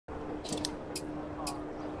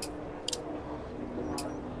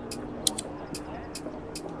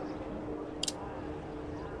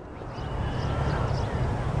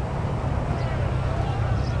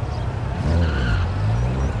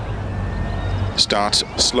Starts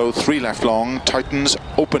slow 3 left long, tightens,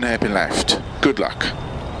 open hairpin left. Good luck.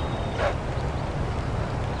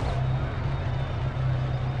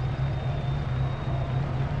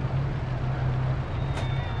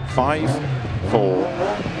 Five, 4,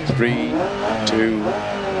 3, 2,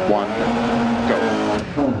 1,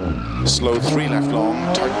 go. Slow 3 left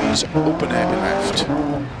long, tightens, open hairpin left.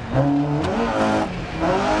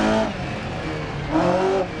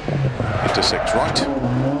 Into 6 right.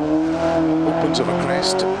 Opens over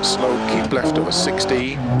crest, slow, keep left over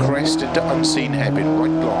 60, crest into unseen hairpin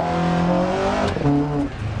right long.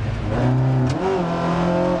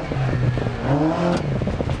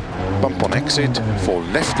 Bump on exit, for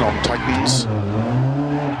left long tightens,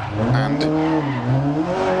 and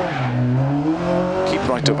keep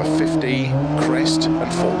right over 50, crest,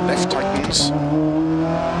 and for left tightens,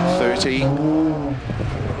 30,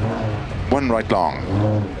 1 right long.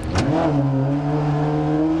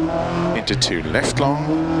 Into 2 left long,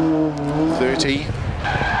 30, 2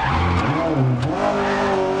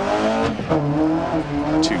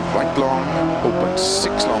 right long, open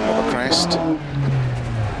 6 long over crest,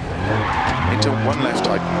 into 1 left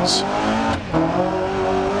tightens,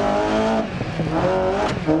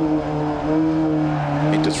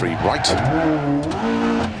 into 3 right,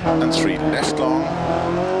 and 3 left long,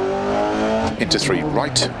 into 3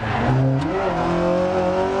 right,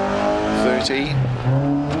 30,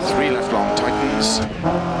 3 left long tightens,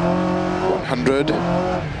 100, 4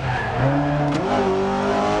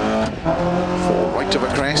 right over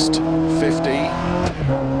crest, 50,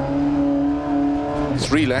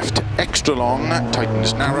 3 left extra long,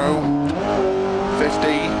 tightens narrow,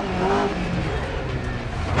 50,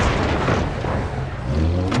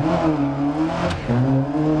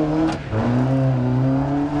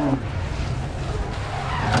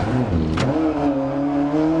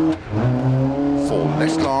 4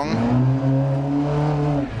 left long,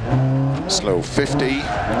 slow 50,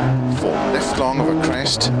 4 left long over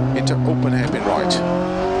crest, into open hairpin right.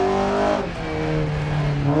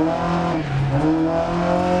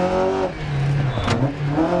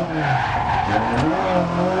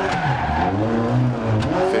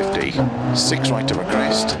 50, 6 right over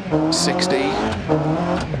crest, 60,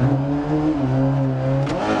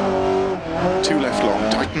 2 left long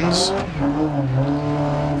tightens,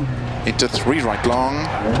 into 3 right long,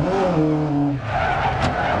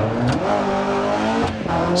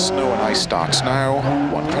 snow and ice starts now,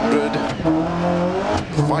 100,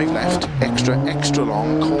 5 left, extra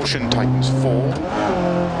long, caution tightens 4,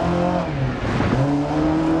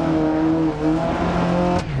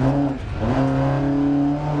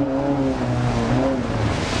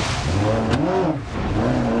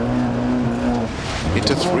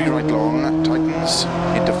 3 right long, tightens,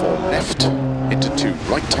 into 4 left, into 2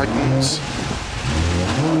 right tightens,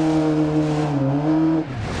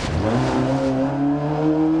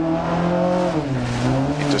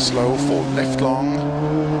 into slow 4 left long,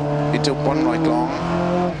 into 1 right long,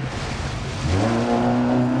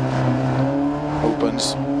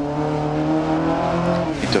 opens,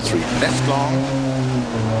 into 3 left long,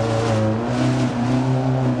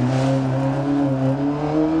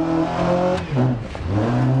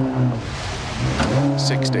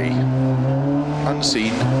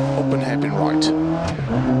 unseen, open hairpin right.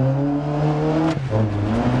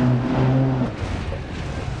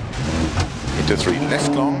 Into 3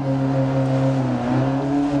 left long,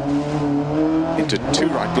 into 2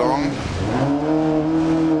 right long,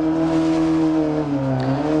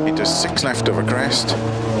 into 6 left over crest,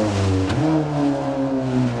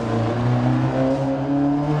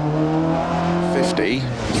 50,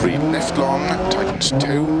 3 left long, tightens 2,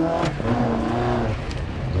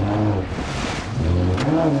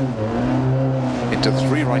 into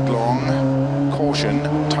 3 right long, caution,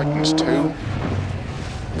 tightens 2,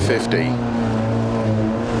 50,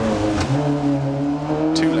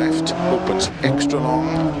 2 left, opens extra long,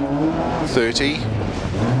 30,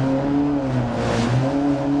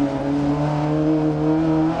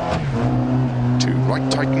 2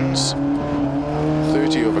 right tightens,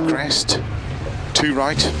 30 over crest, 2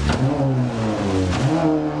 right,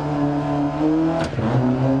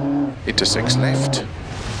 into 6 left,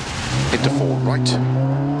 into 4 right,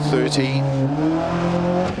 30,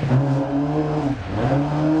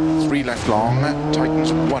 3 left long,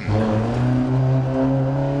 tightens 1,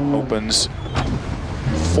 opens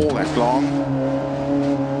 4 left long,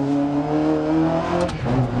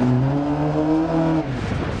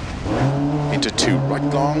 into 2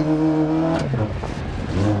 right long,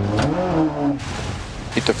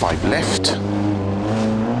 into 5 left,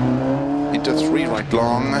 into 3 right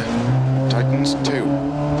long, tightens 2,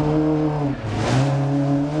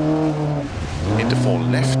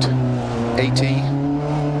 80.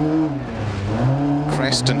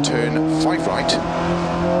 Crest and turn 5 right.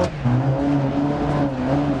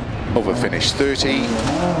 Over finish 30.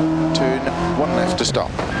 Turn 1 left to stop.